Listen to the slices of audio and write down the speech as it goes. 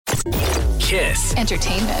KiSS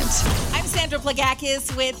Entertainment. I'm Sandra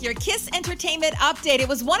Plagakis with your KiSS Entertainment Update. It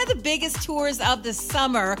was one of the biggest tours of the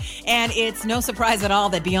summer, and it's no surprise at all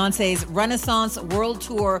that Beyonce's Renaissance World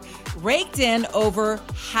Tour raked in over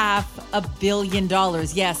 $500 million.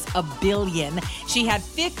 Yes, $1 billion. She had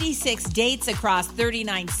 56 dates across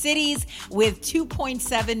 39 cities with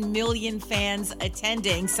 2.7 million fans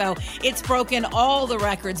attending. So it's broken all the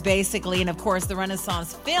records, basically. And of course, the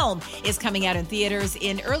Renaissance film is coming out in theaters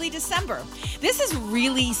in early December. This is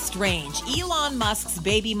really strange. Elon Musk's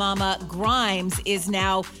baby mama, Grimes, is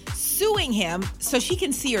now suing him so she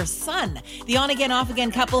can see her son. The on-again,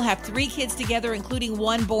 off-again couple have 3 kids together, including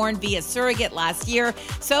one born via surrogate last year.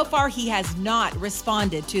 So far, he has not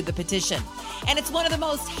responded to the petition. And it's one of the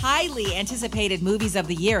most highly anticipated movies of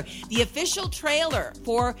the year. The official trailer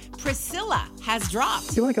for Priscilla has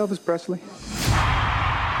dropped. You like Elvis Presley?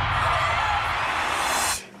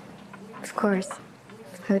 Of course.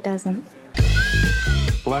 Who doesn't?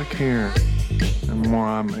 Black hair and more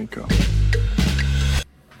eye makeup.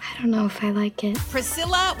 I don't know if I like it.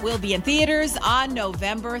 Priscilla will be in theaters on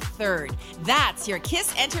November 3rd. That's your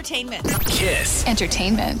KiSS Entertainment. KiSS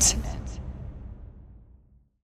Entertainment.